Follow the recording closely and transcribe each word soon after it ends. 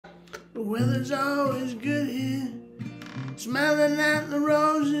The weather's always good here. Smelling at the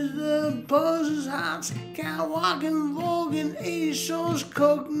roses, the poses hearts. Cat walking, voguing, 80 souls,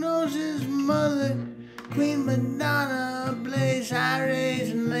 coke noses, mother, Queen Madonna, blaze high rays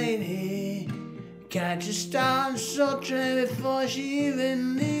and lady. Catch a star and Sultry before she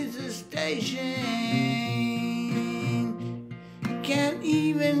even leaves the station. Can't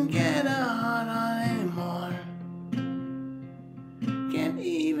even get a heart on anymore. Can't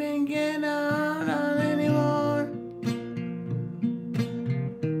even get a heart on anymore.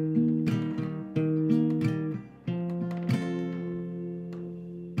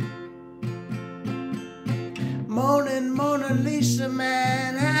 Morning, Mona Lisa,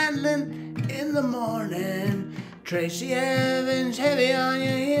 Manhattan in the morning. Tracy Evans, heavy on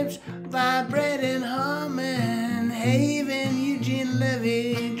your hips, vibrating, humming. Haven, Eugene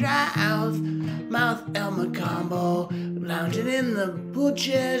Levy, dry mouth Elmer Combo, lounging in the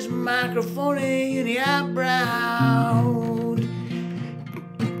butcher's microphone, uni eyebrow.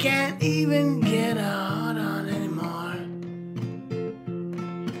 Can't even get a heart on anymore.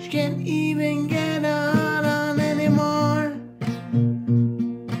 She can't even get a heart on anymore.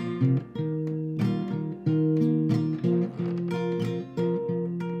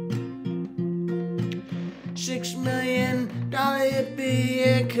 $6 million hippie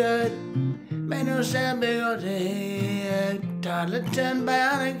haircut, made no sound bigoted. Toddler turned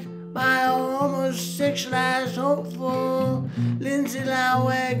bionic, bio homosexualized hopeful. Lindsay Lau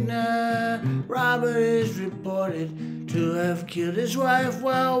Wagner, Robert is reported to have killed his wife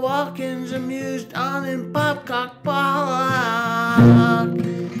while Watkins amused on in Popcock Park.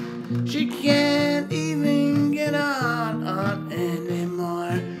 She can't even get a heart on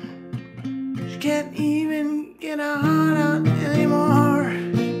anymore. She can't even get a heart on anymore.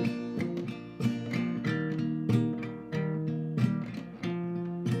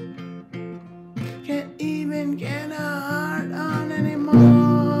 Can't even get a heart on anymore.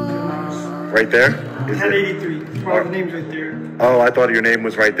 Right there? Is 1083. The name's right there. Oh, I thought your name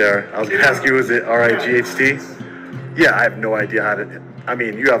was right there. I was going to ask you, is it R-I-G-H-T? Yeah, I have no idea how to... I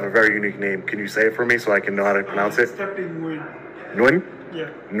mean, you have a very unique name. Can you say it for me so I can know how to pronounce it? Stepping Nguyen. Nguyen? Yeah.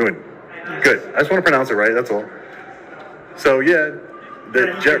 Nguyen. Good. I just want to pronounce it right, that's all. So, yeah,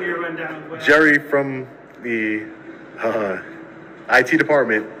 Jerry from the IT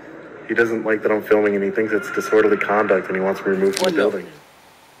department, he doesn't like that I'm filming and he thinks it's disorderly conduct and he wants me removed from the building.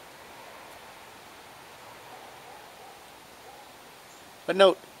 A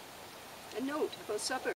note. A note about supper.